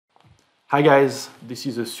Hi guys, this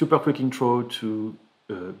is a super quick intro to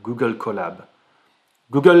Google Colab.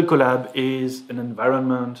 Google Colab is an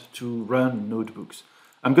environment to run notebooks.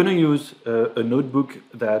 I'm going to use a notebook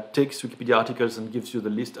that takes Wikipedia articles and gives you the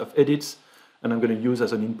list of edits, and I'm going to use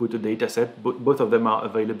as an input a data set. Both of them are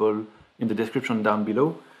available in the description down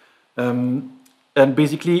below. And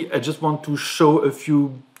basically, I just want to show a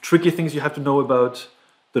few tricky things you have to know about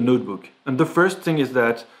the notebook. And the first thing is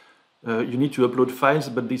that you need to upload files,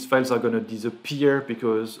 but these files are going to disappear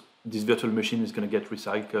because this virtual machine is going to get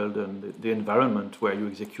recycled, and the environment where you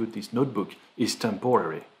execute this notebook is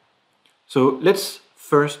temporary. So let's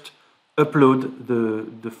first upload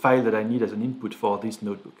the file that I need as an input for this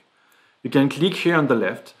notebook. You can click here on the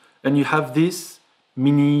left, and you have this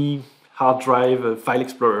mini hard drive file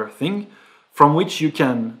explorer thing from which you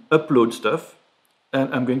can upload stuff.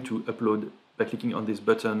 And I'm going to upload by clicking on this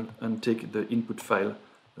button and take the input file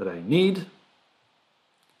that I need.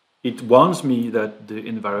 It warns me that the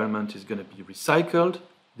environment is going to be recycled.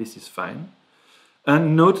 This is fine.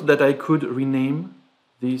 And note that I could rename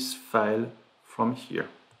this file from here.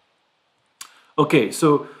 Okay,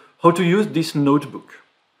 so how to use this notebook?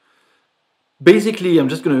 Basically, I'm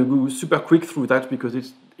just going to go super quick through that because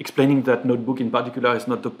it's explaining that notebook in particular is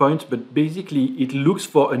not the point, but basically it looks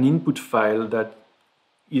for an input file that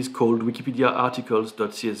is called Wikipedia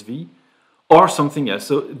articles.csv or something else.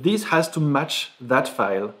 So this has to match that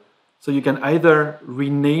file. So you can either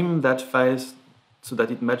rename that file so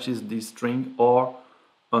that it matches this string, or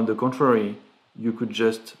on the contrary, you could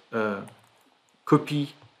just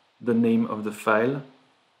copy the name of the file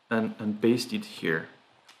and paste it here.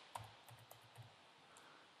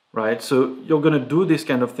 Right, so you're going to do this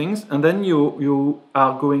kind of things, and then you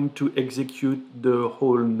are going to execute the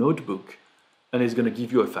whole notebook, and it's going to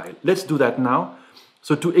give you a file. Let's do that now.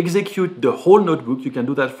 So to execute the whole notebook, you can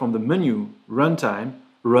do that from the menu, Runtime,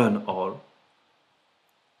 Run All.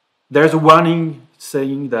 There's a warning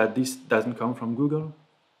saying that this doesn't come from Google.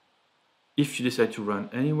 If you decide to run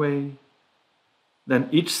anyway, then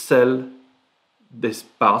each cell, these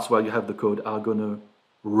parts where you have the code, are going to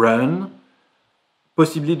run.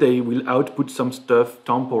 Possibly they will output some stuff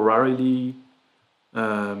temporarily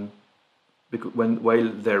while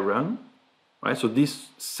they run. Right? So this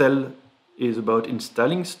cell is about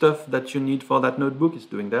installing stuff that you need for that notebook. It's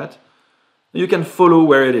doing that. You can follow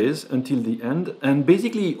where it is until the end, and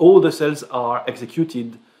basically all the cells are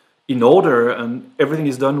executed in order, and everything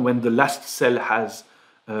is done when the last cell has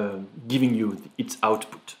given you its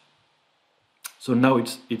output. So now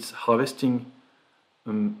it's harvesting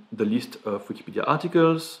the list of Wikipedia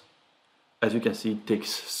articles. As you can see, it takes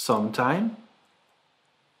some time.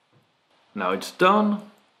 Now it's done.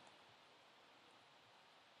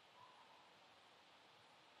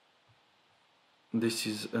 This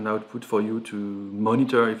is an output for you to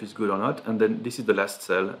monitor if it's good or not, and then this is the last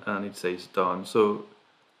cell and it says done. So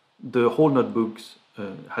the whole notebook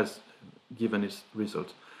has given its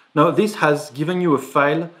result. Now this has given you a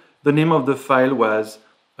file. The name of the file was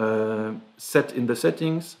set in the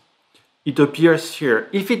settings. It appears here.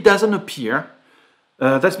 If it doesn't appear,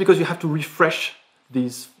 that's because you have to refresh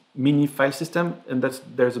this mini file system, and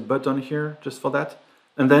there's a button here just for that.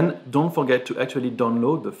 And then don't forget to actually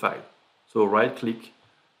download the file. So right-click,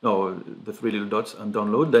 the three little dots, and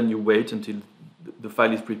download. Then you wait until the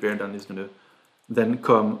file is prepared and it's going to then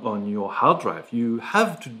come on your hard drive. You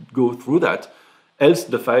have to go through that, else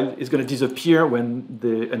the file is going to disappear when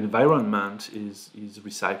the environment is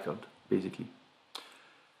recycled, basically.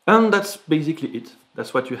 And that's basically it.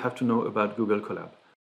 That's what you have to know about Google Colab.